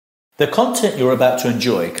The content you're about to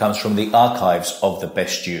enjoy comes from the archives of The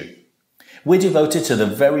Best You. We're devoted to the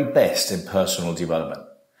very best in personal development,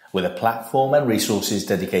 with a platform and resources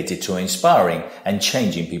dedicated to inspiring and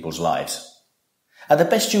changing people's lives. At The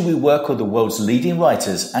Best You, we work with the world's leading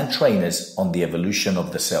writers and trainers on the evolution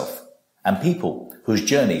of the self, and people whose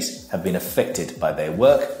journeys have been affected by their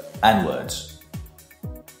work and words.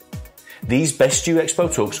 These Best You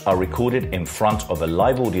EXPO talks are recorded in front of a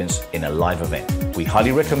live audience in a live event. We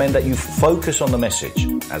highly recommend that you focus on the message.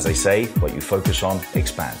 As they say, what you focus on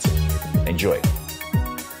expands. Enjoy.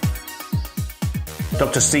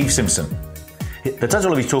 Dr. Steve Simpson. The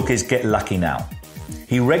title of his talk is Get Lucky Now.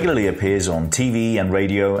 He regularly appears on TV and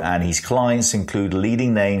radio, and his clients include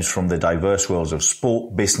leading names from the diverse worlds of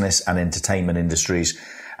sport, business and entertainment industries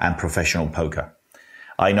and professional poker.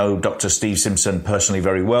 I know Dr. Steve Simpson personally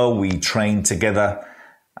very well. We trained together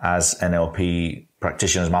as NLP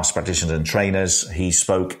practitioners, master practitioners and trainers. He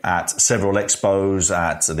spoke at several expos,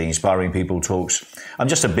 at the Inspiring People talks. I'm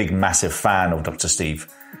just a big, massive fan of Dr.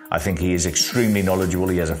 Steve. I think he is extremely knowledgeable.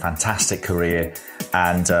 He has a fantastic career.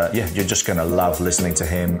 And you're just going to love listening to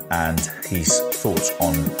him and his thoughts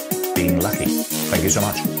on being lucky. Thank you so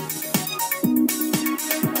much.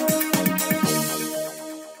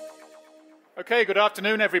 Okay, good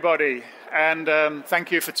afternoon, everybody, and thank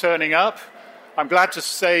you for turning up. I'm glad to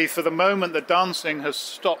say for the moment the dancing has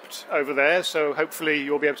stopped over there, so hopefully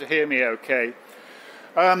you'll be able to hear me okay.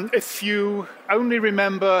 If you only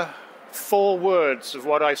remember 4 words of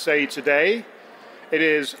what I say today, it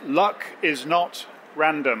is luck is not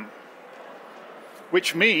random,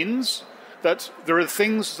 which means that there are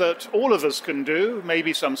things that all of us can do,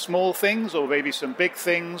 maybe some small things or maybe some big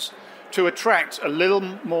things, to attract a little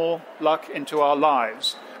more luck into our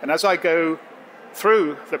lives. And as I go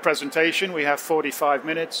through the presentation, we have 45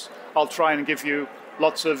 minutes, I'll try and give you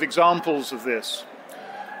lots of examples of this.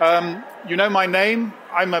 You know my name.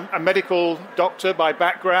 I'm a medical doctor by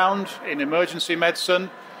background in emergency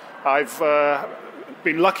medicine. I've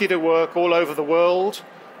been lucky to work all over the world.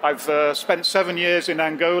 I've spent 7 years in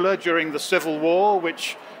Angola during the Civil War,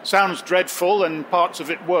 which sounds dreadful, and parts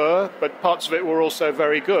of it were, but parts of it were also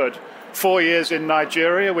very good. 4 years in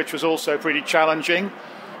Nigeria, which was also pretty challenging.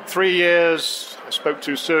 3 years, I spoke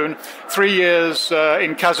too soon, 3 years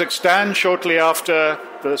in Kazakhstan shortly after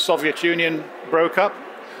the Soviet Union broke up.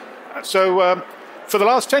 So for the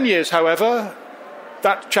last 10 years, however,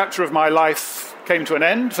 that chapter of my life came to an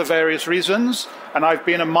end for various reasons, and I've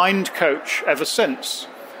been a mind coach ever since.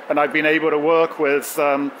 And I've been able to work with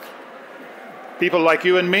people like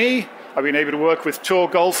you and me. I've been able to work with tour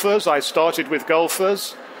golfers. I started with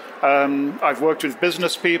golfers. I've worked with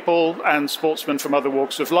business people and sportsmen from other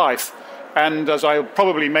walks of life. And as I'll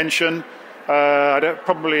probably mention, I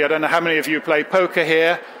don't know how many of you play poker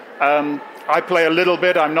here. I play a little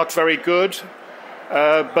bit. I'm not very good.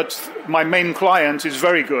 But my main client is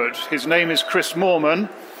very good. His name is Chris Moorman,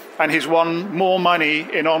 and he's won more money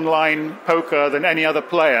in online poker than any other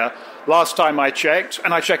player. Last time I checked,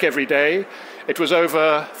 and I check every day, it was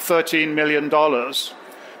over $13 million.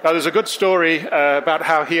 Now, there's a good story about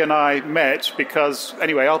how he and I met, because,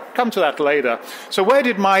 anyway, I'll come to that later. So where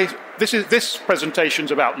did this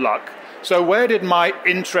presentation's about luck. So where did my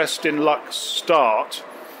interest in luck start?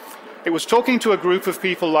 It was talking to a group of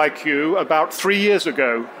people like you about 3 years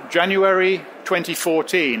ago, January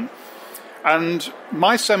 2014. And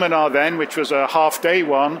my seminar then, which was a half-day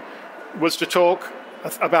one, was to talk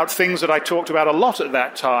about things that I talked about a lot at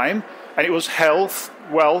that time, and it was health,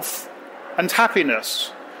 wealth, and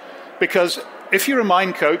happiness. Because if you're a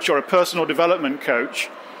mind coach or a personal development coach,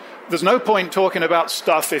 there's no point talking about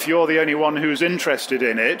stuff if you're the only one who's interested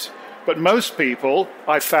in it. But most people,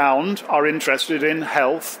 I found, are interested in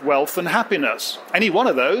health, wealth, and happiness. Any one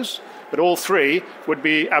of those, but all 3 would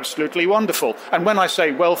be absolutely wonderful. And when I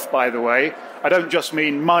say wealth, by the way, I don't just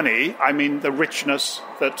mean money, I mean the richness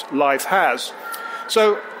that life has.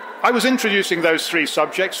 So I was introducing those 3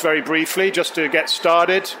 subjects very briefly, just to get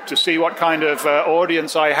started, to see what kind of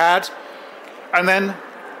audience I had. And then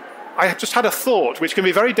I just had a thought, which can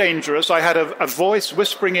be very dangerous. I had a voice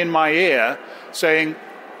whispering in my ear saying,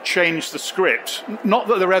 change the script. Not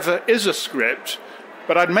that there ever is a script,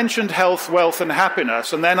 but I'd mentioned health, wealth, and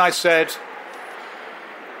happiness. And then I said,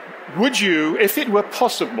 would you, if it were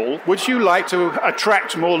possible, would you like to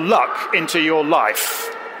attract more luck into your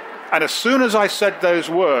life? And as soon as I said those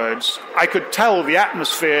words, I could tell the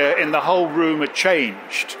atmosphere in the whole room had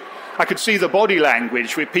changed. I could see the body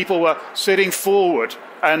language where people were sitting forward,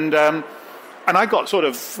 and I got sort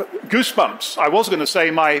of goosebumps. I was going to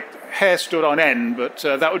say my hair stood on end, but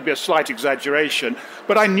that would be a slight exaggeration.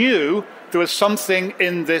 But I knew there was something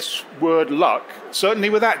in this word luck, certainly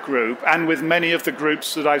with that group and with many of the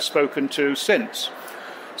groups that I've spoken to since.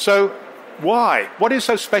 So why? What is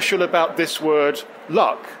so special about this word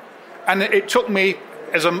luck? And it took me,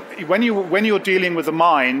 when you're dealing with the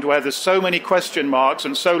mind where there's so many question marks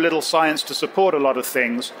and so little science to support a lot of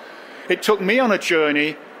things, it took me on a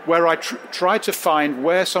journey where I tried to find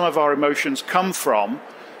where some of our emotions come from.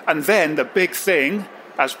 And then the big thing,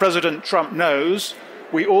 as President Trump knows,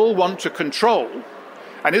 we all want to control.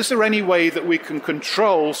 And is there any way that we can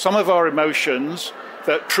control some of our emotions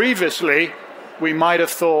that previously we might have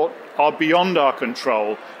thought are beyond our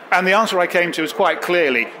control? And the answer I came to is quite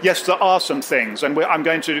clearly, yes, there are some things. And I'm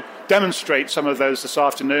going to demonstrate some of those this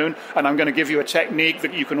afternoon. And I'm going to give you a technique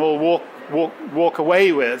that you can all walk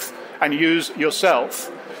away with and use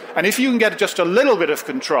yourself. And if you can get just a little bit of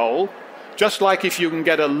control, just like if you can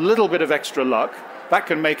get a little bit of extra luck, that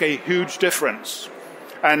can make a huge difference.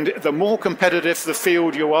 And the more competitive the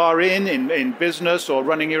field you are in business or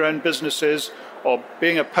running your own businesses or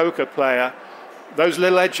being a poker player, those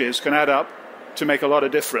little edges can add up to make a lot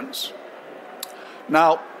of difference.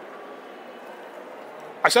 Now,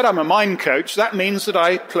 I said I'm a mind coach. That means that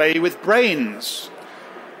I play with brains.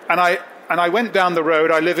 And I went down the road,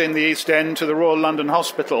 I live in the East End, to the Royal London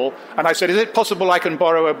Hospital, and I said, is it possible I can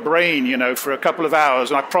borrow a brain, for a couple of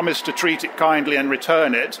hours? And I promised to treat it kindly and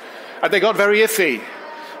return it. And they got very iffy.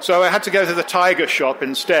 So I had to go to the Tiger shop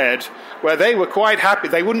instead, where they were quite happy.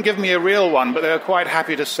 They wouldn't give me a real one, but they were quite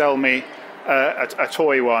happy to sell me a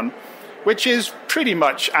toy one, which is pretty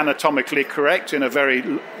much anatomically correct in a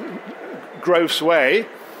very gross way.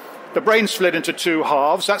 The brain split into two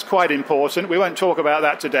halves. That's quite important. We won't talk about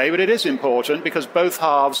that today, but it is important because both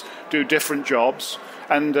halves do different jobs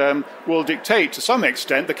and will dictate to some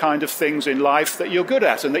extent the kind of things in life that you're good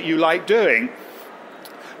at and that you like doing.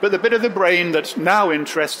 But the bit of the brain that now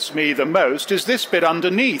interests me the most is this bit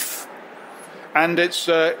underneath. And it's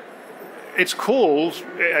called,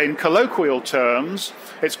 in colloquial terms,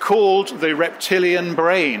 it's called the reptilian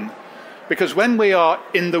brain. Because when we are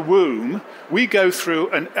in the womb, we go through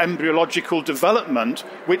an embryological development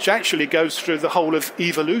which actually goes through the whole of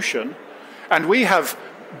evolution. And we have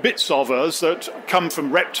bits of us that come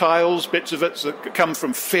from reptiles, bits of it that come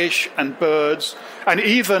from fish and birds. And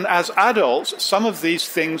even as adults, some of these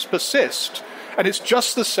things persist. And it's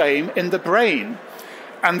just the same in the brain.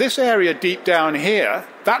 And this area deep down here,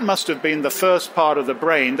 that must have been the first part of the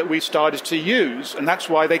brain that we started to use. And that's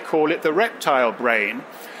why they call it the reptile brain.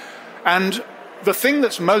 And the thing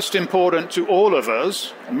that's most important to all of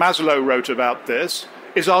us, Maslow wrote about this,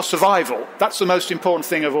 is our survival. That's the most important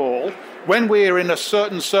thing of all. When we're in a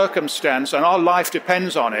certain circumstance and our life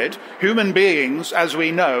depends on it, human beings, as we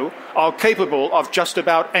know, are capable of just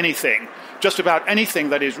about anything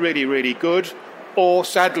that is really, really good, or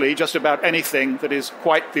sadly, just about anything that is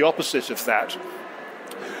quite the opposite of that.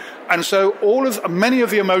 And so many of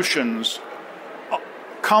the emotions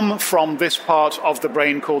come from this part of the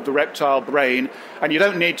brain called the reptile brain, and you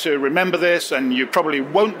don't need to remember this, and you probably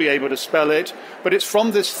won't be able to spell it, but it's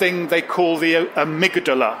from this thing they call the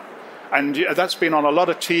amygdala, and that's been on a lot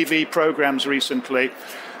of TV programs recently.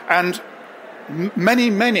 And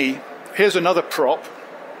many, here's another prop.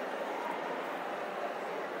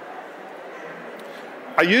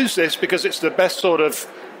 I use this because it's the best sort of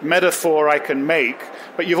metaphor I can make,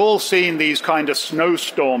 but you've all seen these kind of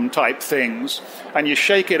snowstorm type things, and you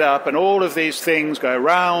shake it up and all of these things go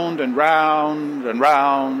round and round and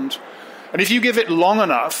round, and if you give it long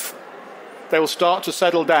enough they will start to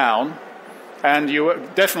settle down, and you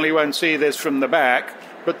definitely won't see this from the back,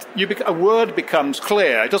 but a word becomes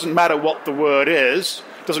clear. It doesn't matter what the word is,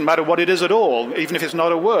 it doesn't matter what it is at all, even if it's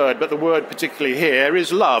not a word, but the word particularly here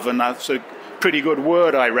is love, and that's a pretty good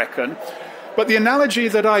word, I reckon. But the analogy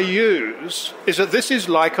that I use is that this is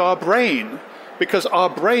like our brain, because our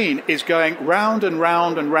brain is going round and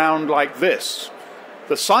round and round like this.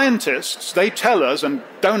 The scientists, they tell us, and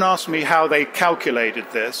don't ask me how they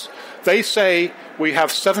calculated this, they say we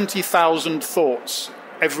have 70,000 thoughts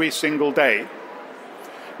every single day.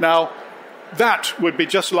 Now, that would be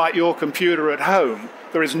just like your computer at home.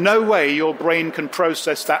 There is no way your brain can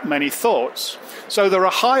process that many thoughts. So there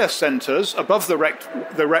are higher centers above the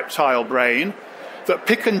reptile brain that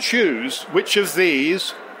pick and choose which of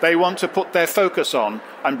these they want to put their focus on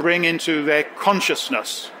and bring into their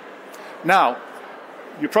consciousness. Now,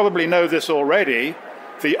 you probably know this already,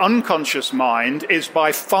 the unconscious mind is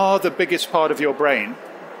by far the biggest part of your brain.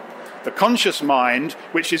 The conscious mind,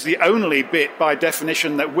 which is the only bit by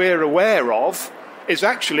definition that we're aware of, is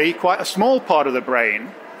actually quite a small part of the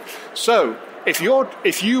brain. So, if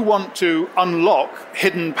you want to unlock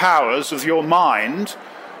hidden powers of your mind,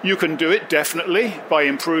 You can do it definitely by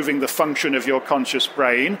improving the function of your conscious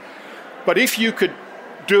brain. But if you could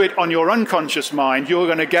do it on your unconscious mind, you're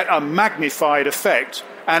going to get a magnified effect.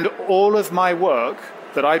 And all of my work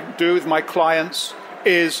that I do with my clients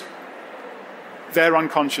is their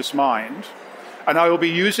unconscious mind. And I will be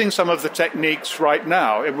using some of the techniques right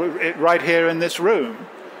now, right here in this room.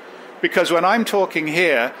 Because when I'm talking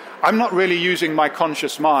here, I'm not really using my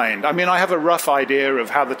conscious mind. I mean, I have a rough idea of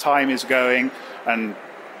how the time is going and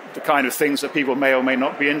the kind of things that people may or may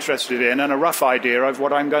not be interested in, and a rough idea of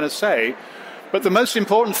what I'm going to say. But the most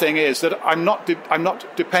important thing is that I'm not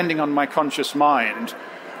depending on my conscious mind,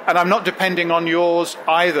 and I'm not depending on yours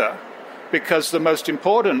either, because the most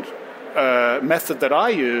important method that I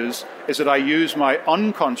use is that I use my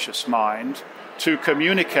unconscious mind to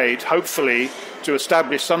communicate, hopefully, to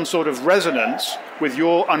establish some sort of resonance with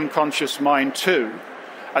your unconscious mind too.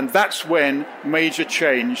 And that's when major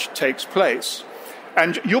change takes place.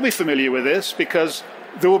 And you'll be familiar with this because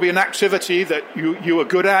there will be an activity that you are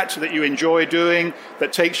good at, that you enjoy doing,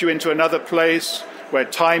 that takes you into another place where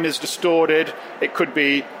time is distorted. It could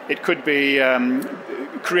be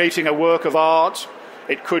creating a work of art.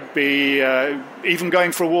 It could be even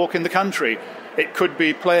going for a walk in the country. It could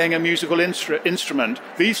be playing a musical instrument.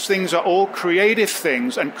 These things are all creative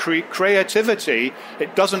things, and creativity,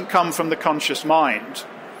 it doesn't come from the conscious mind.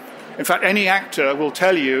 In fact, any actor will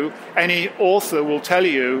tell you, any author will tell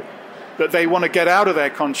you that they want to get out of their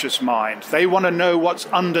conscious mind. They want to know what's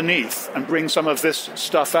underneath and bring some of this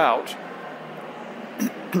stuff out.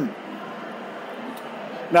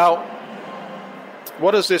 Now,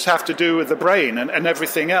 what does this have to do with the brain and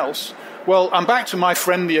everything else? Well, I'm back to my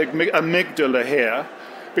friend the amygdala here,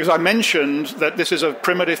 because I mentioned that this is a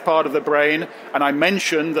primitive part of the brain, and I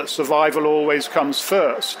mentioned that survival always comes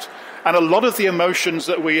first. And a lot of the emotions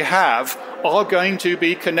that we have are going to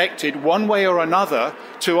be connected one way or another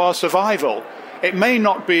to our survival. It may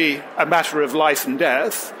not be a matter of life and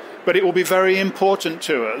death, but it will be very important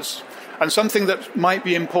to us. And something that might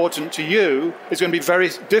be important to you is going to be very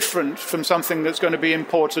different from something that's going to be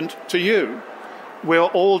important to you. We're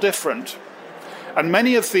all different. And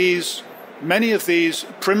many of these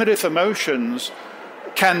primitive emotions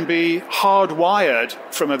can be hardwired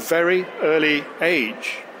from a very early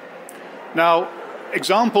age. Now,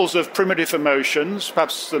 examples of primitive emotions,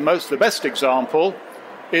 perhaps the best example,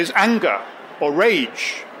 is anger or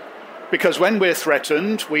rage. Because when we're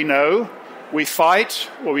threatened, we know we fight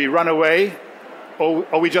or we run away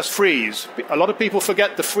or we just freeze. A lot of people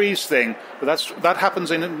forget the freeze thing, but that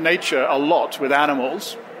happens in nature a lot with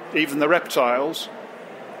animals, even the reptiles.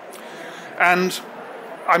 And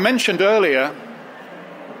I mentioned earlier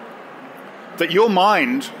that your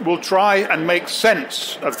mind will try and make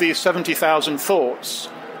sense of these 70,000 thoughts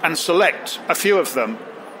and select a few of them.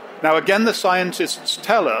 Now, again, the scientists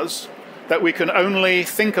tell us that we can only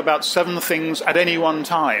think about 7 things at any one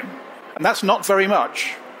time, and that's not very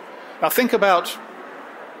much. Now, think about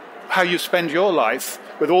how you spend your life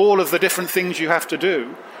with all of the different things you have to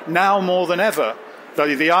do, now more than ever.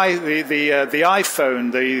 The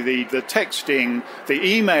iPhone, the texting, the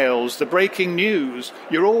emails, the breaking news.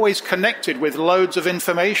 You're always connected with loads of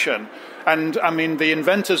information. And, I mean, the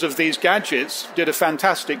inventors of these gadgets did a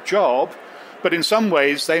fantastic job, but in some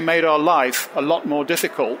ways they made our life a lot more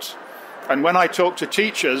difficult. And when I talk to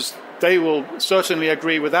teachers, they will certainly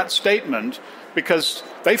agree with that statement, because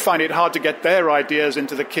they find it hard to get their ideas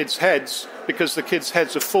into the kids' heads, because the kids'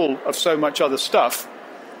 heads are full of so much other stuff.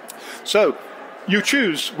 So,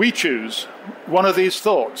 we choose one of these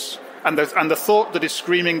thoughts, and the thought that is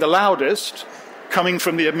screaming the loudest, coming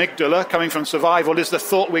from the amygdala, coming from survival, is the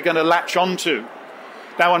thought we're going to latch onto.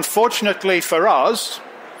 Now, unfortunately for us,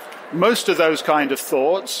 most of those kind of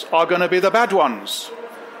thoughts are going to be the bad ones,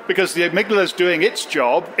 because the amygdala is doing its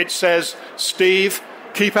job. It says, Steve,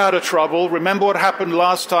 keep out of trouble. Remember what happened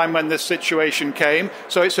last time when this situation came.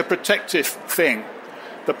 So it's a protective thing.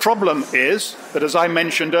 The problem is that, as I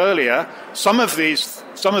mentioned earlier, some of these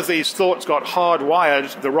thoughts got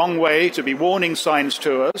hardwired the wrong way to be warning signs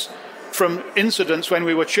to us from incidents when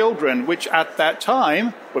we were children, which at that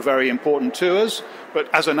time were very important to us.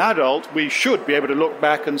 But as an adult, we should be able to look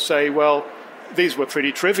back and say, well, these were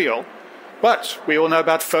pretty trivial. But we all know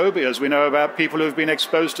about phobias. We know about people who've been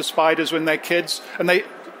exposed to spiders when they're kids, and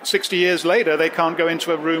 60 years later, they can't go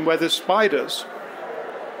into a room where there's spiders.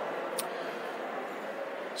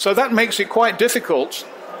 So that makes it quite difficult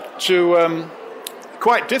to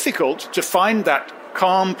find that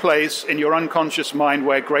calm place in your unconscious mind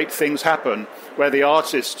where great things happen, where the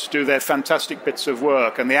artists do their fantastic bits of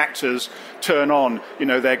work and the actors turn on,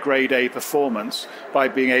 their grade A performance by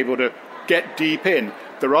being able to get deep in.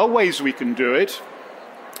 There are ways we can do it,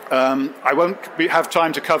 I won't have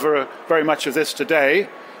time to cover very much of this today,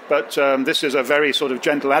 but this is a very sort of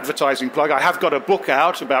gentle advertising plug. I have got a book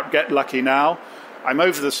out about Get Lucky Now. I'm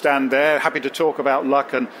over the stand there, happy to talk about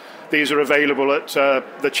luck, and these are available at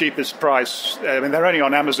the cheapest price. I mean, they're only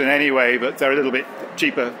on Amazon anyway, but they're a little bit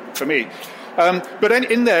cheaper for me. But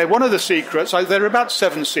in there, one of the secrets, there are about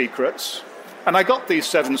 7 secrets, and I got these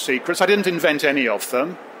 7 secrets. I didn't invent any of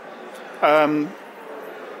them.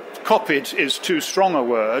 Copied is too strong a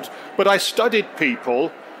word, but I studied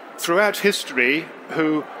people throughout history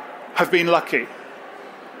who have been lucky.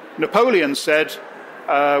 Napoleon said,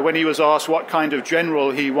 when he was asked what kind of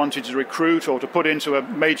general he wanted to recruit or to put into a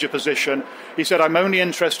major position, he said, "I'm only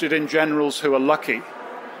interested in generals who are lucky."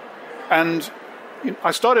 And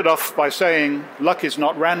I started off by saying luck is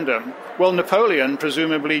not random. Well, Napoleon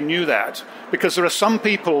presumably knew that, because there are some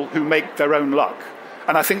people who make their own luck.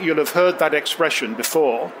 And I think you'll have heard that expression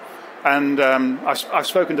before. And I've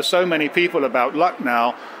spoken to so many people about luck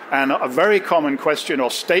now, and a very common question or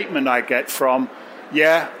statement I get from,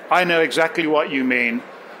 "Yeah, I know exactly what you mean.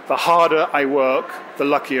 The harder I work, the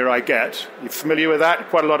luckier I get." You familiar with that?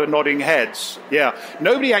 Quite a lot of nodding heads. Yeah.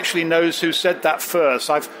 Nobody actually knows who said that first.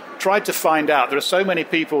 I've tried to find out. There are so many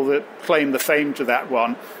people that claim the fame to that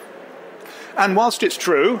one. And whilst it's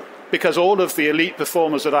true, because all of the elite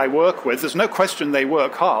performers that I work with, there's no question they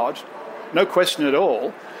work hard, no question at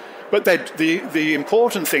all. But the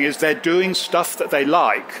important thing is they're doing stuff that they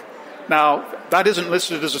like. Now, that isn't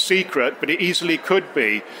listed as a secret, but it easily could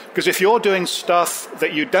be. Because if you're doing stuff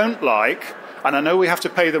that you don't like, and I know we have to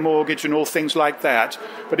pay the mortgage and all things like that,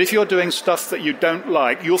 but if you're doing stuff that you don't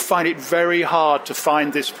like, you'll find it very hard to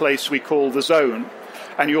find this place we call the zone.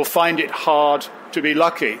 And you'll find it hard to be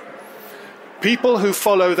lucky. People who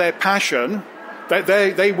follow their passion,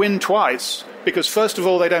 they win twice. Because first of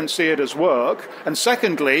all, they don't see it as work. And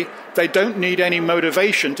secondly, they don't need any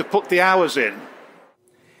motivation to put the hours in.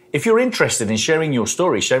 If you're interested in sharing your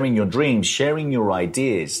story, sharing your dreams, sharing your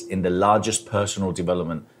ideas in the largest personal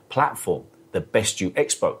development platform, the Best You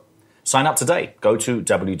EXPO, sign up today. Go to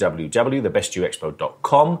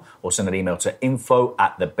www.thebestyouexpo.com or send an email to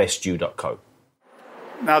info@thebestyou.co.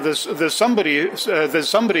 Now, there's somebody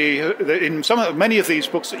in many of these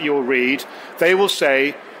books that you'll read, they will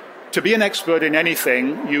say, to be an expert in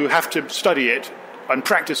anything, you have to study it and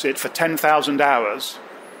practice it for 10,000 hours.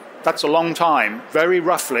 That's a long time. Very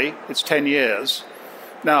roughly, it's 10 years.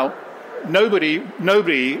 Now, nobody,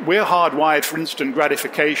 we're hardwired for instant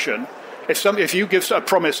gratification. If you give a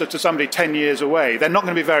promise to somebody 10 years away, they're not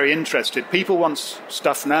going to be very interested. People want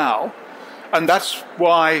stuff now. And that's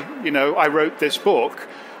why, I wrote this book,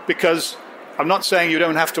 because I'm not saying you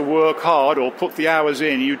don't have to work hard or put the hours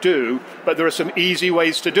in, you do, but there are some easy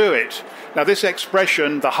ways to do it. Now, this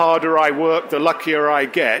expression, the harder I work, the luckier I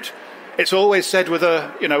get, it's always said with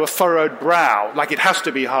a furrowed brow, like it has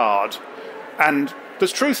to be hard. And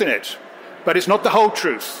there's truth in it, but it's not the whole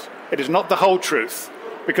truth. It is not the whole truth,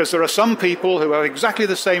 because there are some people who have exactly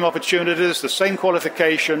the same opportunities, the same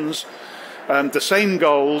qualifications, the same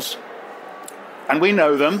goals, and we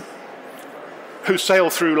know them, who sail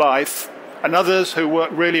through life, and others who work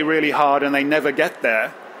really, really hard and they never get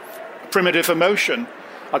there. Primitive emotion.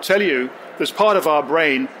 I'll tell you, there's part of our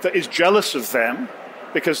brain that is jealous of them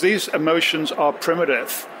because these emotions are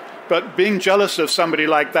primitive. But being jealous of somebody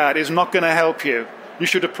like that is not going to help you. You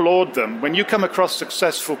should applaud them. When you come across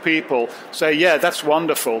successful people, say, yeah, that's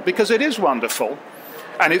wonderful, because it is wonderful.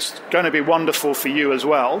 And it's going to be wonderful for you as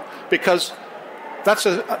well, because that's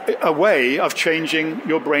a way of changing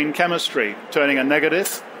your brain chemistry, turning a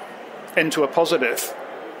negative into a positive.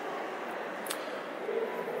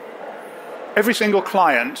 Every single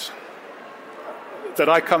client that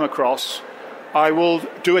I come across, I will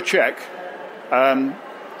do a check.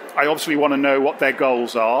 I obviously want to know what their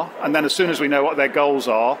goals are, and then as soon as we know what their goals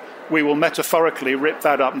are, we will metaphorically rip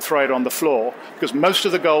that up and throw it on the floor, because most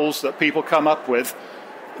of the goals that people come up with,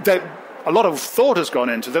 a lot of thought has gone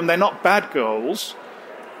into them. They're not bad goals,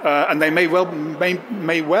 and they may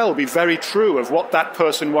well be very true of what that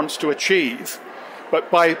person wants to achieve.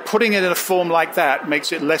 But by putting it in a form like that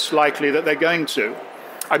makes it less likely that they're going to.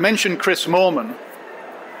 I mentioned Chris Moorman,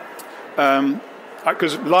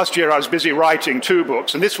 because last year I was busy writing 2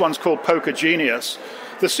 books, and this one's called Poker Genius.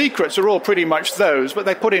 The secrets are all pretty much those, but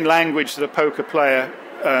they put in language that a poker player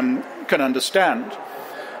can understand.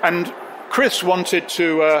 And Chris wanted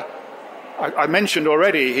to, I mentioned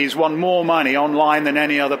already, he's won more money online than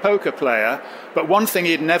any other poker player, but one thing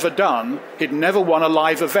he'd never done, he'd never won a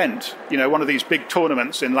live event, one of these big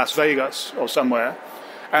tournaments in Las Vegas or somewhere.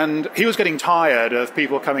 And he was getting tired of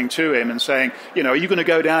people coming to him and saying, you know, are you going to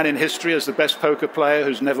go down in history as the best poker player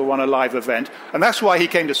who's never won a live event? And that's why he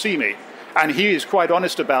came to see me. And he is quite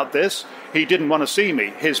honest about this. He didn't want to see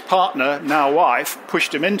me. His partner, now wife,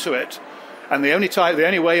 pushed him into it. And the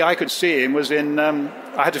only way I could see him was I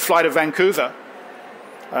had to fly to Vancouver.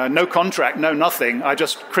 No contract, no nothing.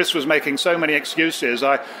 Chris was making so many excuses.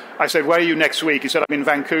 I said, where are you next week? He said, I'm in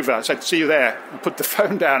Vancouver. I said, see you there. I put the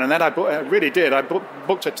phone down, and then I really did. I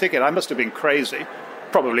booked a ticket. I must have been crazy.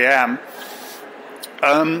 Probably am.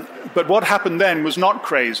 But what happened then was not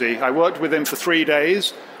crazy. I worked with him for 3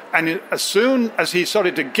 days, and as soon as he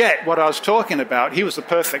started to get what I was talking about, he was the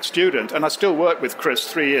perfect student. And I still work with Chris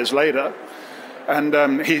 3 years later. And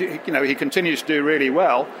he continues to do really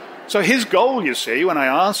well. So his goal, you see, when I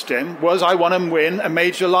asked him, was I want to win a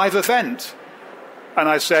major live event. And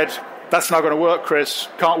I said, that's not going to work, Chris.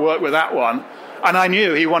 Can't work with that one. And I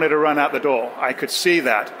knew he wanted to run out the door. I could see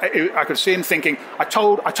that. I could see him thinking, I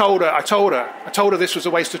told her this was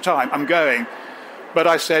a waste of time. I'm going. But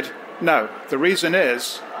I said, no, the reason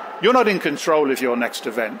is you're not in control of your next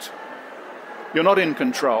event. You're not in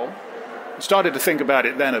control. I started to think about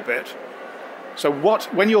it then a bit. So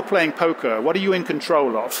when you're playing poker, what are you in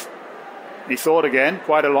control of? He thought again,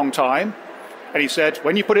 quite a long time, and he said,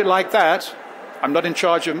 when you put it like that, I'm not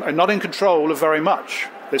in control of very much.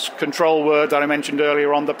 This control word that I mentioned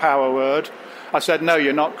earlier on, the power word. I said, no,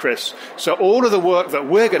 you're not, Chris. So all of the work that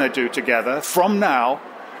we're going to do together from now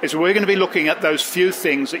is we're going to be looking at those few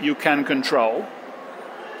things that you can control.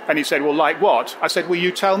 And he said, well, like what? I said, well,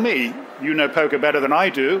 you tell me. You know poker better than I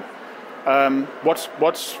do.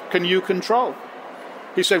 What can you control?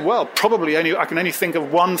 He said, well, probably I can only think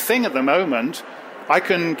of one thing at the moment. I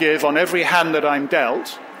can give on every hand that I'm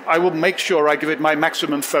dealt. I will make sure I give it my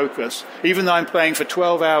maximum focus. Even though I'm playing for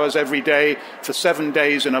 12 hours every day for 7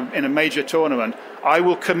 days in a major tournament, I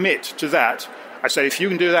will commit to that. I say, if you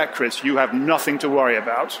can do that, Chris, you have nothing to worry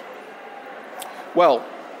about. Well,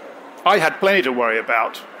 I had plenty to worry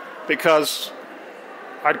about because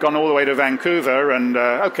I'd gone all the way to Vancouver and,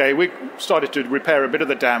 we started to repair a bit of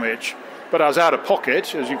the damage. But I was out of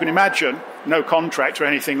pocket, as you can imagine, no contract or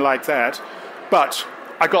anything like that. But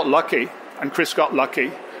I got lucky, and Chris got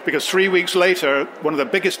lucky, because 3 weeks later, one of the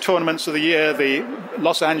biggest tournaments of the year, the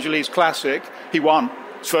Los Angeles Classic, he won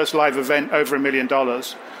his first live event, over $1 million.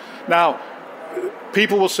 Now,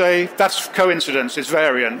 people will say, that's coincidence, it's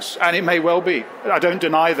variance, and it may well be. I don't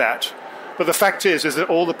deny that. But the fact is that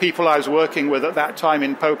all the people I was working with at that time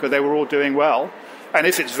in poker, they were all doing well. And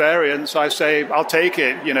if it's variance, I say, I'll take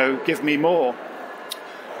it, give me more.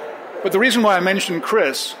 But the reason why I mentioned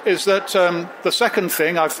Chris is that the second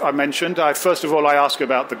thing I mentioned, first of all, I ask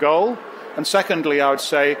about the goal. And secondly, I would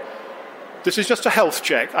say, this is just a health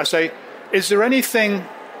check. I say, is there anything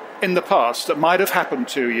in the past that might have happened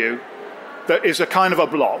to you that is a kind of a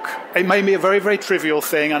block? It may be a very, very trivial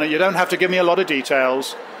thing, and you don't have to give me a lot of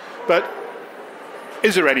details, but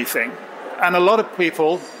is there anything? And a lot of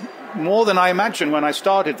people, more than I imagined when I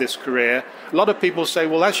started this career, a lot of people say,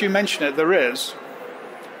 well, as you mention it, there is.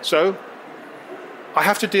 So I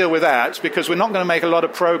have to deal with that because we're not going to make a lot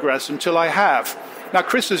of progress until I have. Now,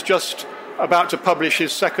 Chris is just about to publish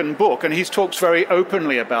his second book, and he talks very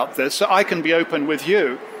openly about this, so I can be open with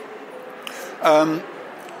you.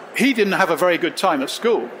 He didn't have a very good time at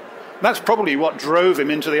school. That's probably what drove him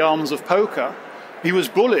into the arms of poker. He was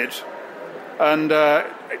bullied and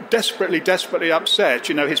desperately upset.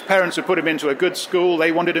 His parents had put him into a good school.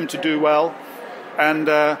 They wanted him to do well.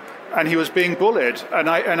 And he was being bullied. And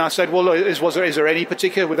I said, well, is there any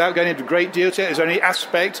particular, without going into great detail, is there any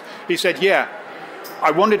aspect? He said, yeah,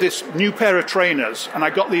 I wanted this new pair of trainers. And I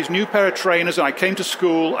got these new pair of trainers, and I came to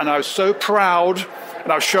school, and I was so proud,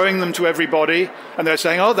 and I was showing them to everybody. And they were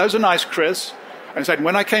saying, oh, those are nice, Chris. And he said,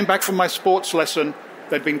 when I came back from my sports lesson,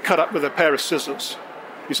 they'd been cut up with a pair of scissors.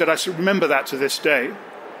 He said, I remember that to this day,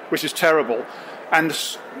 which is terrible. And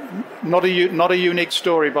not a unique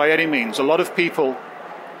story by any means. A lot of people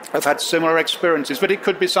have had similar experiences, but it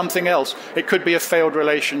could be something else. It could be a failed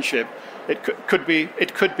relationship. It could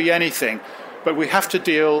be anything. But we have to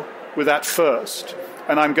deal with that first.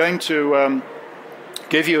 And I'm going to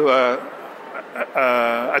give you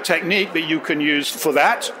a technique that you can use for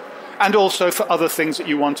that, and also for other things that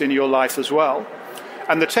you want in your life as well.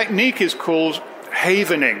 And the technique is called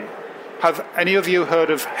havening. Have any of you heard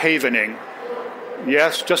of havening?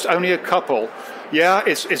 Yes, just only a couple. Yeah,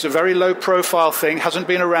 it's a very low-profile thing, hasn't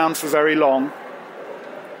been around for very long.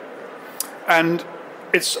 And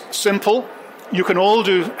it's simple. You can all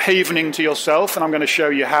do havening to yourself, and I'm going to show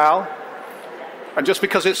you how. And just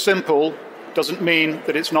because it's simple doesn't mean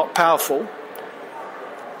that it's not powerful.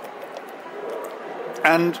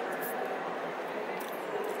 And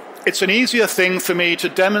it's an easier thing for me to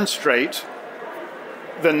demonstrate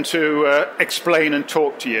than to explain and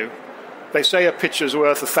talk to you. They say a picture's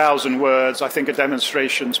worth 1,000 words. I think a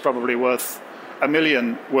demonstration's probably worth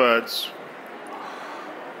 1,000,000 words.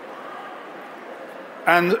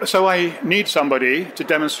 And so I need somebody to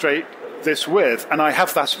demonstrate this with, and I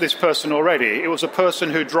have this person already. It was a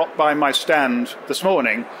person who dropped by my stand this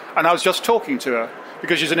morning, and I was just talking to her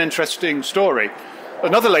because she's an interesting story.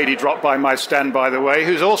 Another lady dropped by my stand, by the way,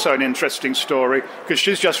 who's also an interesting story because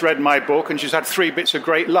she's just read my book and she's had 3 bits of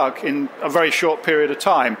great luck in a very short period of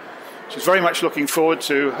time. She's very much looking forward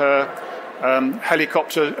to her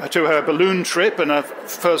her balloon trip and a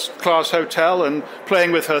first-class hotel and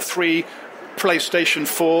playing with her 3 PlayStation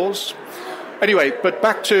 4s. Anyway, but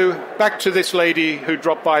back to this lady who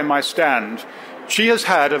dropped by my stand. She has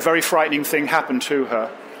had a very frightening thing happen to her.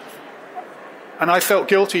 And I felt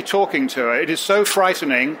guilty talking to her. It is so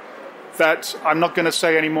frightening that I'm not going to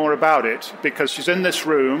say any more about it because she's in this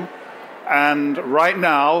room, and right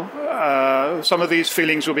now some of these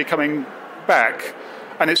feelings will be coming back.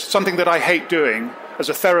 And it's something that I hate doing. As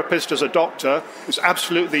a therapist, as a doctor, it's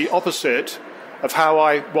absolutely the opposite of how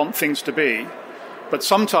I want things to be. But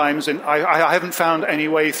sometimes I haven't found any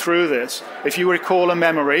way through this. If you recall a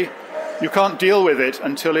memory, you can't deal with it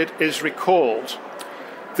until it is recalled.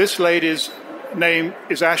 This lady's name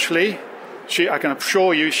is Ashley. I can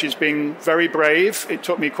assure you she's been very brave. It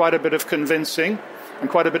took me quite a bit of convincing and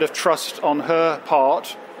quite a bit of trust on her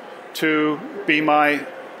part to be my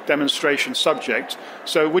demonstration subject.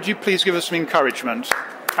 So would you please give us some encouragement,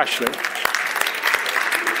 Ashley?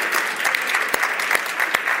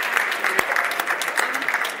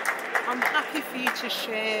 I'm happy for you to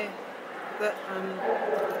share that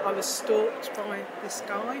I was stalked by this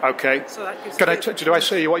guy. Okay. So that gives do I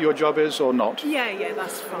say what your job is or not? Yeah,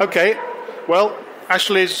 that's fine. Okay. Well,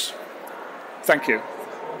 Ashley's... Thank you.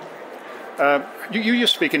 You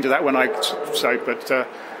speak into that when I say, but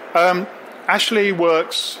Ashley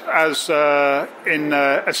works as in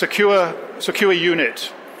a secure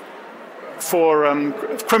unit for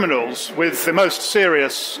criminals with the most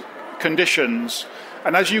serious conditions.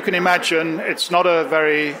 And as you can imagine, it's not a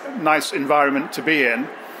very nice environment to be in.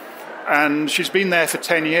 And she's been there for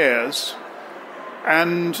 10 years.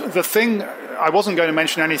 And the thing, I wasn't going to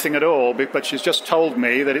mention anything at all, but she's just told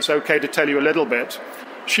me that it's okay to tell you a little bit.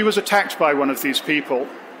 She was attacked by one of these people,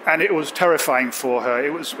 and it was terrifying for her.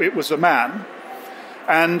 It was a man.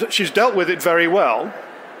 And she's dealt with it very well.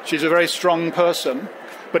 She's a very strong person,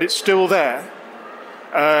 but it's still there.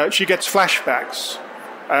 She gets flashbacks.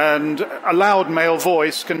 And a loud male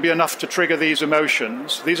voice can be enough to trigger these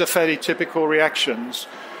emotions. These are fairly typical reactions.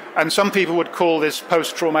 And some people would call this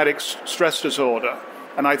post-traumatic stress disorder.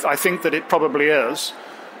 And I think that it probably is.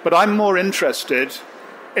 But I'm more interested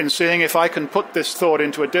in seeing if I can put this thought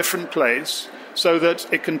into a different place so that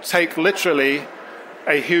it can take literally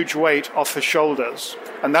a huge weight off her shoulders.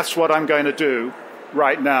 And that's what I'm going to do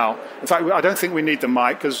right now. In fact, I don't think we need the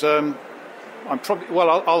mic because...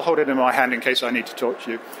 I'll hold it in my hand in case I need to talk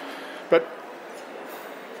to you. But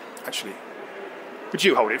actually, would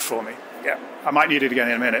you hold it for me? Yeah, I might need it again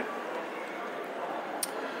in a minute.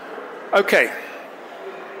 Okay.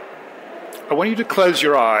 I want you to close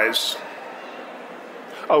your eyes.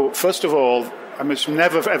 Oh, first of all, I must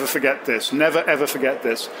never ever forget this. Never ever forget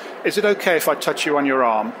this. Is it okay if I touch you on your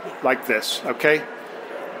arm like this? Okay?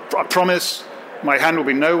 I promise my hand will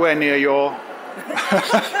be nowhere near your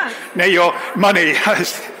near your money.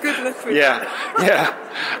 Good luck with that. Yeah.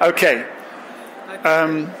 Okay.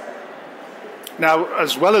 Now,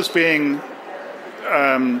 as well as being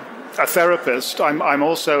a therapist, I'm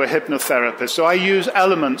also a hypnotherapist. So I use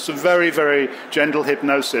elements of very, very gentle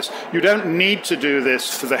hypnosis. You don't need to do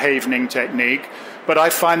this for the Havening technique, but I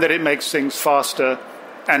find that it makes things faster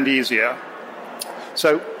and easier.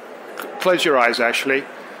 So close your eyes, Ashley.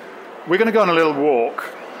 We're going to go on a little walk.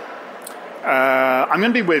 I'm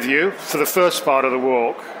going to be with you for the first part of the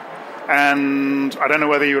walk. And I don't know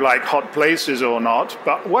whether you like hot places or not,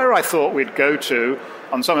 but where I thought we'd go to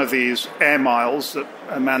on some of these air miles that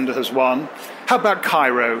Amanda has won, how about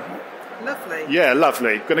Cairo? Lovely. Yeah,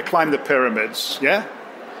 lovely. Going to climb the pyramids, yeah?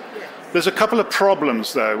 Yes. There's a couple of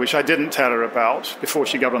problems, though, which I didn't tell her about before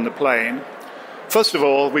she got on the plane. First of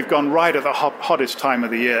all, we've gone right at the hottest time of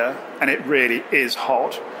the year, and it really is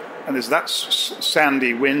hot. And there's that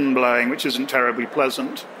sandy wind blowing, which isn't terribly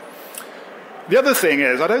pleasant. The other thing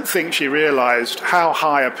is, I don't think she realized how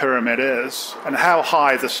high a pyramid is and how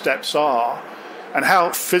high the steps are and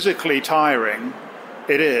how physically tiring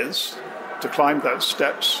it is to climb those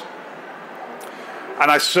steps.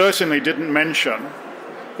 And I certainly didn't mention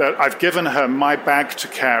that I've given her my bag to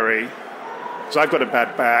carry, because I've got a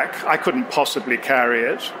bad back. I couldn't possibly carry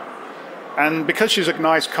it. And because she's a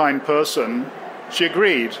nice, kind person, she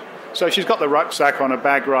agreed. So she's got the rucksack on her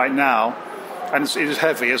back right now, and it is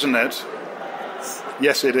heavy, isn't it?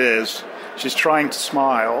 Yes, it is. She's trying to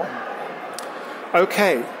smile.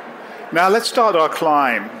 Okay, now let's start our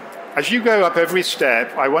climb. As you go up every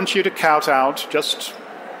step, I want you to count out, just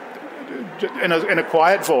in a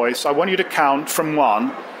quiet voice, I want you to count from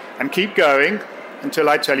 1 and keep going until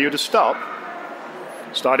I tell you to stop.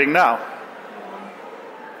 Starting now.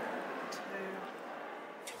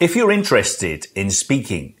 If you're interested in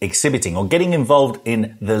speaking, exhibiting, or getting involved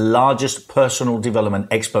in the largest personal development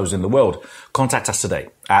expos in the world, contact us today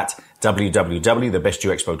at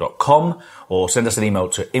www.thebestyouexpo.com or send us an email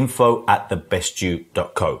to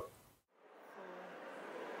info@thebestyou.co.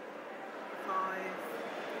 5,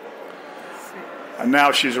 6. And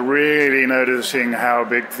now she's really noticing how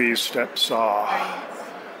big these steps are.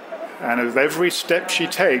 And with every step she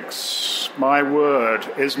takes, my word,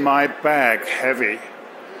 is my bag heavy.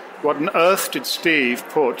 What on earth did Steve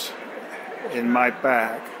put in my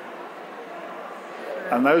bag?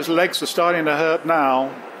 And those legs are starting to hurt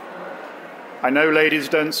now. I know ladies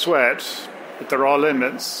don't sweat, but there are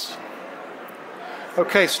limits.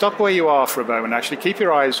 Okay, stop where you are for a moment, actually. Keep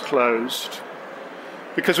your eyes closed.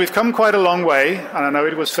 Because we've come quite a long way, and I know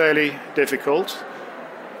it was fairly difficult.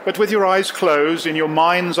 But with your eyes closed, in your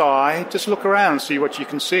mind's eye, just look around, see what you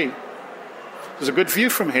can see. There's a good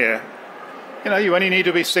view from here. You know, you only need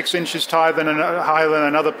to be 6 inches higher than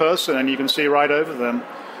another person, and you can see right over them.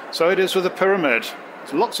 So it is with a pyramid.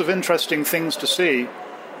 There's lots of interesting things to see.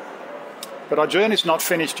 But our journey's not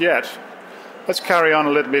finished yet. Let's carry on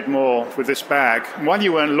a little bit more with this bag. And while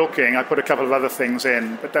you weren't looking, I put a couple of other things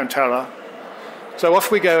in, but don't tell her. So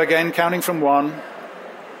off we go again, counting from 1. 1,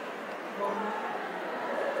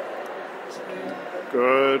 2.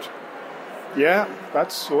 Good. Yeah,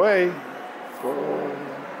 that's the way. 4.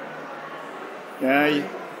 Yeah, you're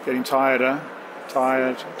getting tireder.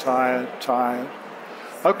 Tired.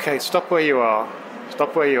 Okay, stop where you are.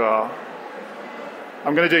 Stop where you are.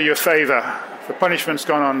 I'm going to do you a favour. The punishment's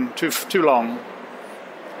gone on too long.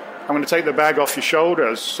 I'm going to take the bag off your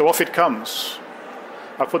shoulders, so off it comes.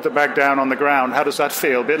 I'll put the bag down on the ground. How does that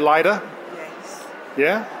feel? A bit lighter? Yes.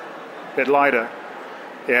 Yeah? A bit lighter.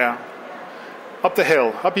 Yeah. Up the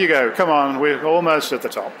hill. Up you go. Come on, we're almost at the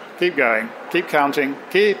top. Keep going. Keep counting.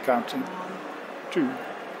 Keep counting. 2. 2,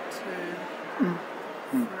 3,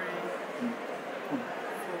 4,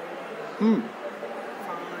 5.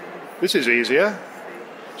 This is easier.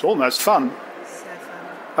 It's almost fun. 7.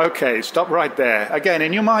 Okay, stop right there. Again,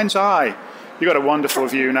 in your mind's eye, you've got a wonderful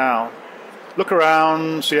view now. Look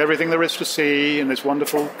around, see everything there is to see in this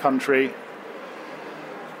wonderful country.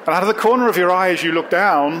 And out of the corner of your eye, as you look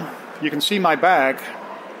down, you can see my bag.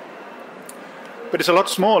 But it's a lot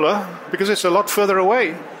smaller because it's a lot further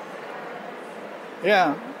away.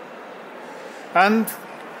 Yeah. And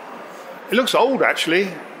it looks old, actually.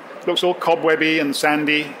 It looks all cobwebby and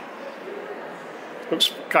sandy. It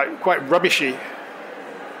looks quite rubbishy.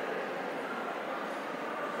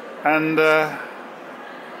 And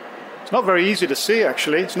it's not very easy to see,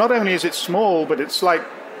 actually. It's not only is it small, but it's like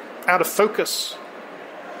out of focus.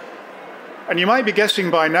 And you might be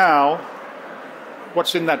guessing by now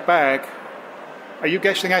what's in that bag. Are you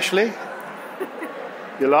guessing, Ashley?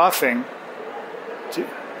 You're laughing.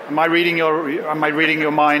 Am I reading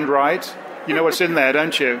your mind right? You know what's in there,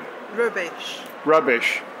 don't you?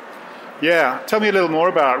 Rubbish. Yeah. Tell me a little more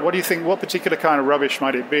about it. What do you think? What particular kind of rubbish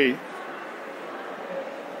might it be?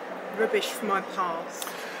 Rubbish from my past.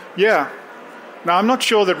 Yeah. Now, I'm not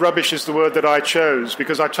sure that rubbish is the word that I chose,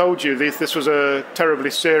 because I told you this was a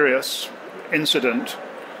terribly serious incident.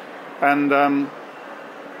 And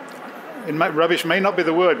rubbish may not be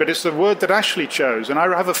the word, but it's the word that Ashley chose. And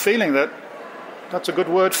I have a feeling that that's a good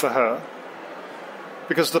word for her.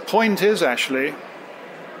 Because the point is, Ashley,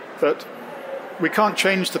 that we can't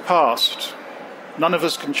change the past. None of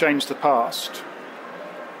us can change the past.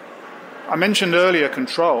 I mentioned earlier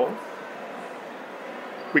control.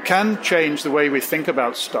 We can change the way we think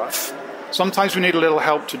about stuff. Sometimes we need a little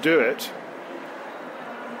help to do it.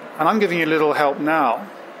 And I'm giving you a little help now,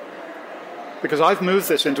 because I've moved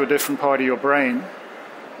this into a different part of your brain.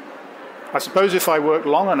 I suppose if I worked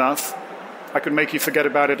long enough, I could make you forget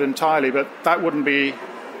about it entirely, but that wouldn't be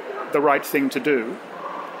the right thing to do.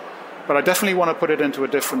 But I definitely want to put it into a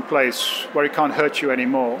different place where it can't hurt you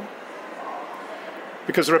anymore.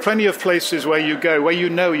 Because there are plenty of places where you go, where you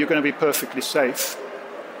know you're going to be perfectly safe.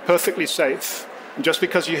 Perfectly safe. And just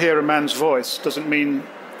because you hear a man's voice doesn't mean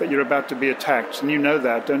that you're about to be attacked. And you know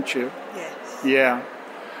that, don't you? Yes. Yeah.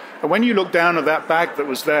 And when you looked down at that bag that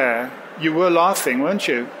was there, you were laughing, weren't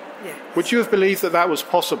you? Yeah. Would you have believed that that was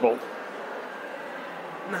possible?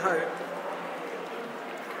 No.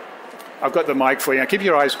 I've got the mic for you. Now, keep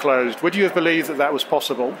your eyes closed. Would you have believed that that was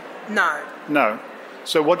possible? No. No.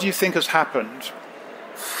 So what do you think has happened?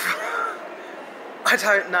 I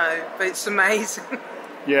don't know, but it's amazing.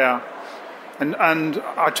 Yeah. And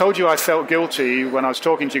I told you I felt guilty when I was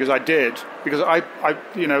talking to you, because I did. Because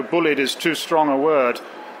bullied is too strong a word.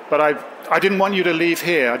 But I didn't want you to leave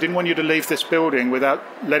here. I didn't want you to leave this building without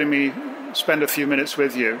letting me spend a few minutes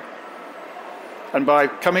with you. And by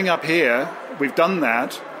coming up here, we've done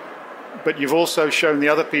that. But you've also shown the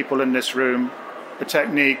other people in this room a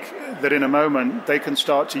technique that in a moment they can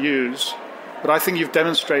start to use. But I think you've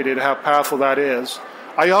demonstrated how powerful that is.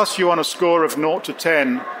 I asked you on a score of 0 to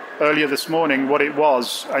 10 earlier this morning what it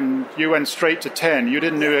was, and you went straight to 10. You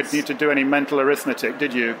didn't need to do any mental arithmetic,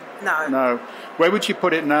 did you? No. No. Where would you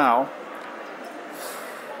put it now?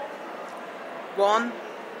 1.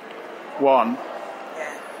 1.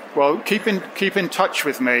 Yeah. Well, keep in touch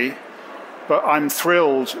with me, but I'm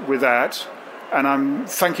thrilled with that, and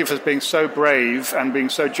thank you for being so brave and being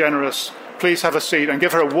so generous. Please have a seat and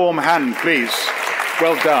give her a warm hand, please.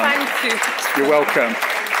 Well done. Thank you. You're welcome.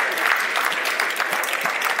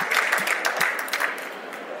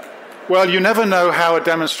 Well, you never know how a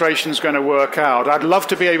demonstration is going to work out. I'd love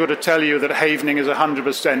to be able to tell you that havening is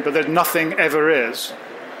 100%, but there's nothing ever is.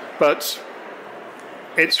 But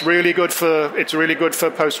it's really good for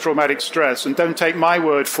post-traumatic stress. And don't take my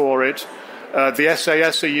word for it. The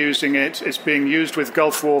SAS are using it. It's being used with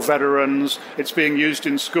Gulf War veterans. It's being used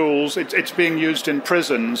in schools. It's being used in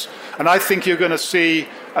prisons. And I think you're going to see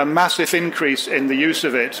a massive increase in the use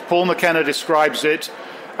of it. Paul McKenna describes it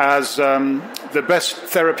as the best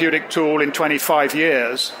therapeutic tool in 25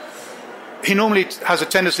 years. He normally has a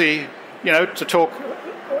tendency, to talk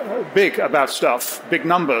big about stuff, big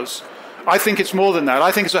numbers. I think it's more than that.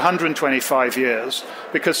 I think it's 125 years,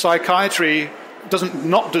 because psychiatry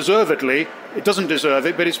doesn't deserve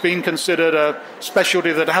it, but it's been considered a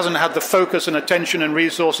specialty that hasn't had the focus and attention and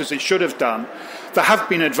resources it should have done. There have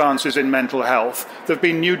been advances in mental health. There have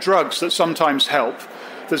been new drugs that sometimes help.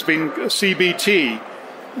 There's been CBT,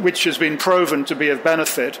 which has been proven to be of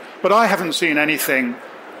benefit, but I haven't seen anything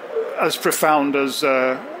as profound as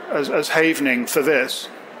havening for this.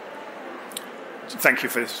 Thank you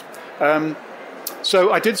for this.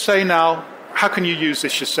 So I did say now, how can you use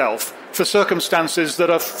this yourself for circumstances that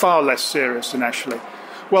are far less serious than Ashley?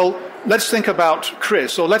 Well, let's think about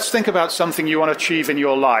Chris, or let's think about something you want to achieve in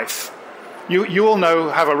your life. You all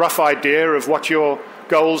have a rough idea of what your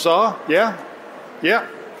goals are, yeah? Yeah.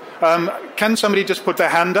 Can somebody just put their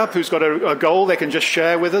hand up who's got a goal they can just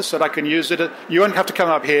share with us so that I can use it? You won't have to come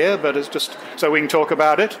up here, but it's just so we can talk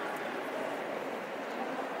about it.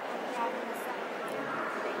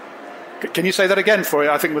 Can you say that again for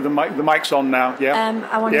you? I think with the mic's on now. Yeah.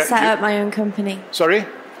 I want to set up my own company. Sorry?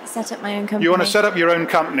 Set up my own company. You want to set up your own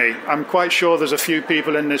company? I'm quite sure there's a few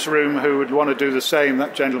people in this room who would want to do the same.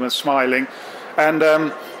 That gentleman's smiling. And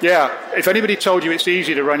if anybody told you it's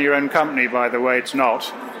easy to run your own company, by the way, it's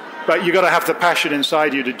not. But you've got to have the passion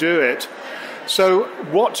inside you to do it. So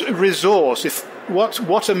what resource,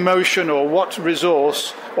 what emotion or what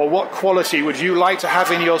resource or what quality would you like to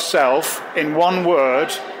have in yourself in one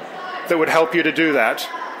word that would help you to do that?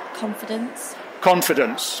 Confidence.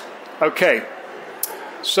 Confidence. Okay.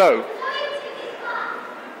 So,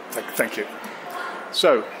 thank you.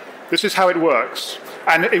 So, this is how it works.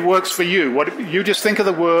 And it works for you. You just think of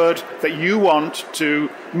the word that you want to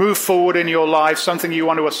move forward in your life, something you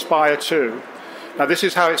want to aspire to. Now, this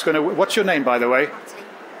is how it's going to... What's your name, by the way?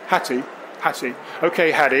 Hattie. Hattie.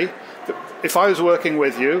 Okay, Hattie. If I was working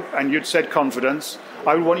with you and you'd said confidence,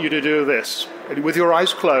 I would want you to do this. With your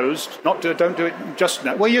eyes closed. Don't do it just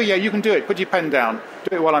now. Well, yeah, you can do it. Put your pen down.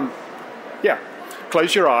 Do it while I'm... Yeah.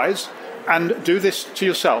 Close your eyes and do this to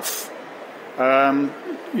yourself.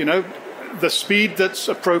 The speed that's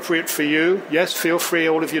appropriate for you. Yes, feel free,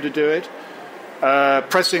 all of you, to do it.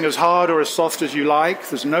 Pressing as hard or as soft as you like.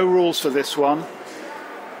 There's no rules for this one.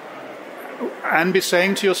 And be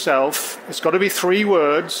saying to yourself, it's got to be 3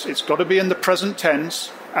 words. It's got to be in the present tense.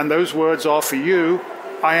 And those words are for you,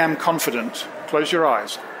 I am confident. Close your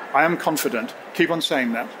eyes. I am confident. Keep on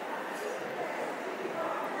saying that.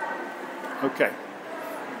 Okay.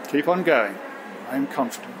 Keep on going. I am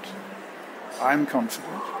confident. I am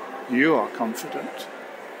confident. You are confident.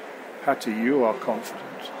 Hattie, you are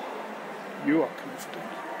confident. You are confident.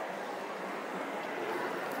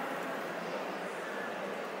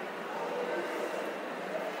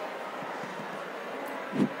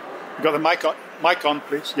 You got the mic on,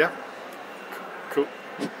 please? Yeah? Cool.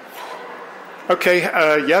 Okay,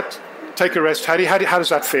 yep. Take a rest, Hattie. How does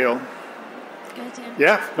that feel? Good, yeah.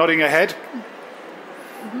 Yeah, nodding your head.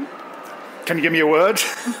 Can you give me a word?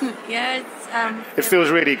 Yeah, It feels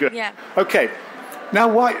really good. Yeah. Okay. Now,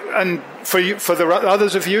 why? And for the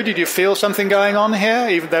others of you, did you feel something going on here,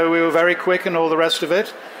 even though we were very quick and all the rest of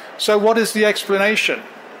it? So, what is the explanation?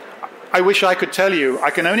 I wish I could tell you.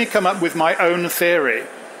 I can only come up with my own theory.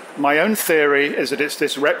 My own theory is that it's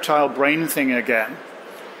this reptile brain thing again.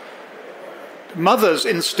 Mothers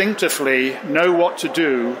instinctively know what to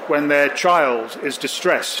do when their child is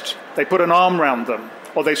distressed. They put an arm around them,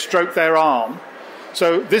 or they stroke their arm.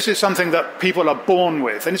 So this is something that people are born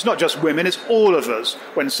with. And it's not just women, it's all of us.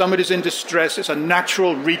 When somebody's in distress, it's a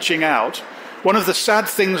natural reaching out. One of the sad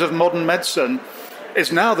things of modern medicine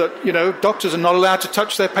is now that, doctors are not allowed to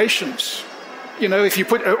touch their patients. If you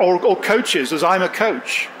put, or coaches, as I'm a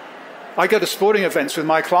coach. I go to sporting events with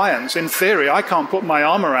my clients. In theory, I can't put my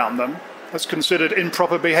arm around them. That's considered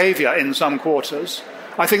improper behavior in some quarters.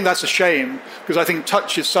 I think that's a shame, because I think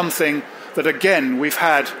touch is something that, again, we've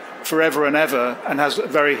had forever and ever and has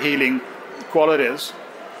very healing qualities.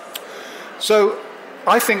 So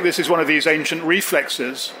I think this is one of these ancient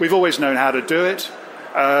reflexes. We've always known how to do it.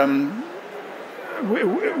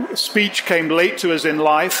 Speech came late to us in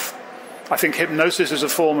life. I think hypnosis is a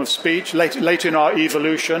form of speech, late in our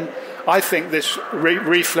evolution. I think this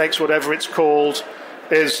reflex, whatever it's called,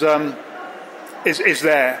 is there.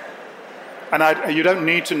 And you don't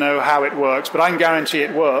need to know how it works, but I can guarantee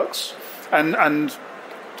it works. And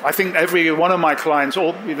I think every one of my clients,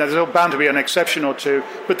 there's bound to be an exception or two,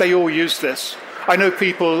 but they all use this. I know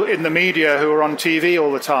people in the media who are on TV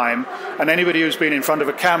all the time, and anybody who's been in front of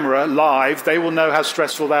a camera live, they will know how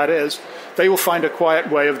stressful that is. They will find a quiet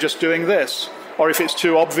way of just doing this. Or if it's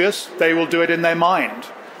too obvious, they will do it in their mind.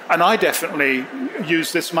 And I definitely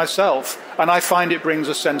use this myself, and I find it brings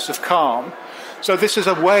a sense of calm. So this is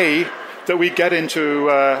a way that we get into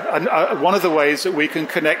one of the ways that we can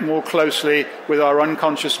connect more closely with our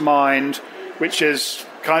unconscious mind, which is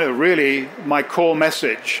kind of really my core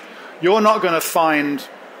message. You're not going to find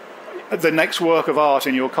the next work of art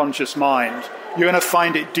in your conscious mind. You're going to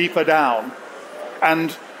find it deeper down.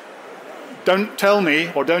 And don't tell me,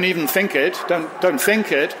 or don't even think it, don't think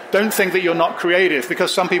that you're not creative,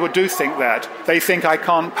 because some people do think that. They think, I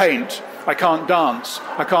can't paint, I can't dance,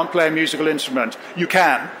 I can't play a musical instrument. You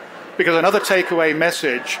can. Because another takeaway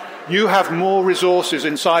message, you have more resources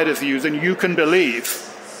inside of you than you can believe.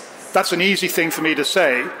 That's an easy thing for me to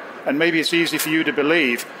say, and maybe it's easy for you to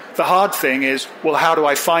believe. The hard thing is, well, how do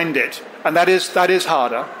I find it? And that is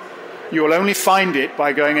harder. You will only find it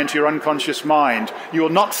by going into your unconscious mind. You will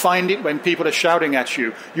not find it when people are shouting at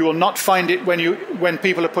you. You will not find it when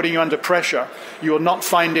people are putting you under pressure. You will not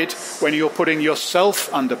find it when you're putting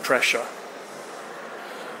yourself under pressure.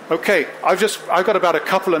 Okay, I've got about a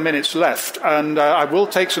couple of minutes left, and I will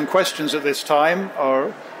take some questions at this time.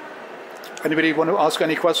 Or anybody want to ask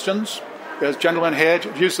any questions? There's a gentleman here.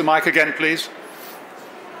 Use the mic again, please.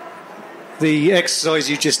 The exercise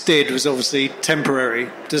you just did was obviously temporary.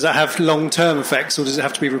 Does that have long-term effects, or does it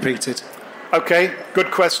have to be repeated? Okay,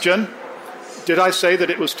 good question. Did I say that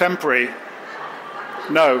it was temporary?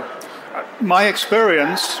 No. My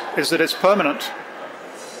experience is that it's permanent.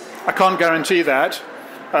 I can't guarantee that.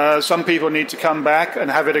 Some people need to come back and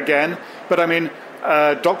have it again. But I mean,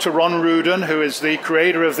 Dr. Ron Rudin, who is the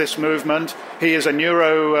creator of this movement, he is a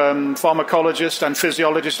neuropharmacologist and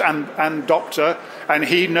physiologist and doctor, and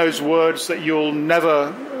he knows words that you'll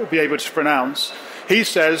never be able to pronounce. He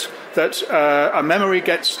says that a memory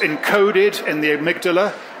gets encoded in the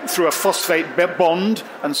amygdala through a phosphate bond,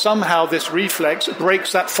 and somehow this reflex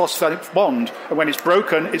breaks that phosphate bond. And when it's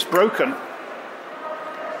broken, it's broken.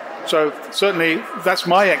 So certainly that's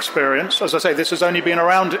my experience. As I say, this has only been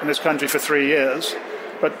around in this country for 3 years,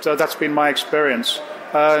 but that's been my experience.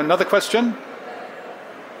 Another question?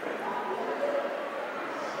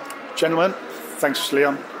 Gentlemen, thanks,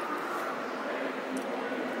 Leon.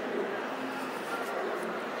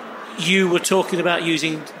 You were talking about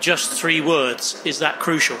using just 3 words. Is that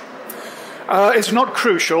crucial? It's not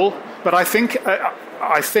crucial, but I think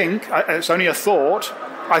it's only a thought.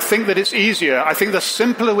 I think that it's easier. I think the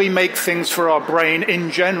simpler we make things for our brain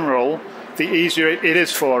in general, the easier it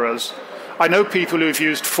is for us. I know people who've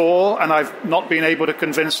used 4, and I've not been able to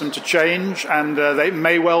convince them to change, and they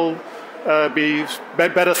may well be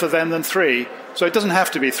better for them than 3. So it doesn't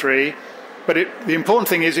have to be 3, but the important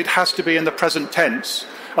thing is it has to be in the present tense.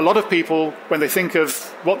 A lot of people, when they think of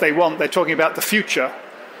what they want, they're talking about the future,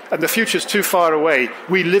 and the future's too far away.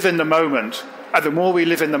 We live in the moment. And the more we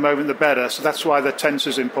live in the moment, the better. So that's why the tense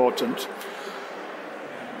is important.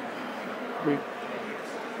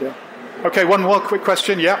 Yeah. Okay, one more quick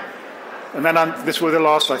question, yeah. And then this will be the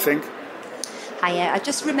last, I think. I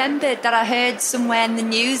just remembered that I heard somewhere in the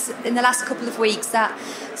news in the last couple of weeks that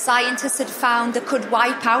scientists had found that could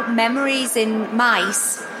wipe out memories in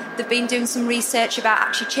mice. They've been doing some research about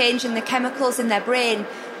actually changing the chemicals in their brain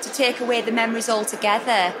to take away the memories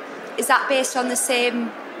altogether. Is that based on the same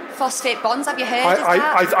phosphate bonds? Have you heard of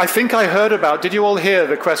that? I think I heard about. Did you all hear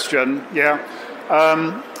the question? Yeah.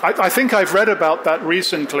 I think I've read about that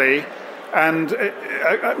recently, and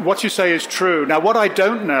what you say is true. Now, what I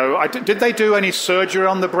don't know, did they do any surgery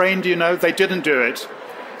on the brain? Do you know? They didn't do it.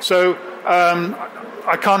 So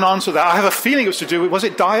I can't answer that. I have a feeling it was to do with, was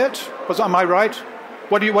it diet? Am I right?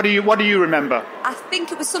 What do you remember? I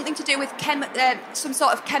think it was something to do with some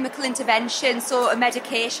sort of chemical intervention, so a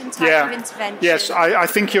medication type of intervention. Yes, I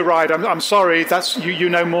think you're right. I'm sorry. That's you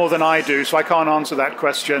know more than I do, so I can't answer that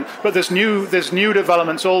question. But there's new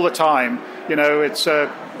developments all the time. You know, it's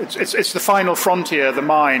the final frontier, the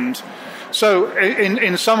mind. So,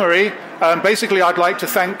 in summary, basically, I'd like to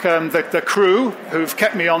thank the crew who've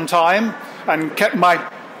kept me on time and kept my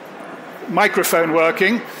microphone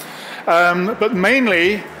working. But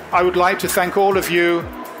mainly, I would like to thank all of you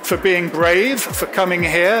for being brave, for coming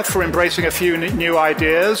here, for embracing a few new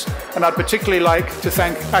ideas, and I'd particularly like to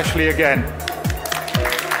thank Ashley again.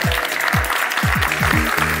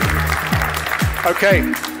 Okay,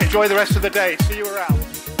 enjoy the rest of the day. See you around.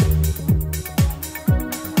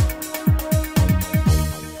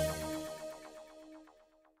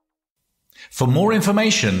 For more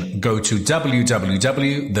information, go to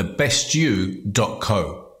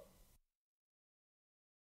www.thebestyou.co.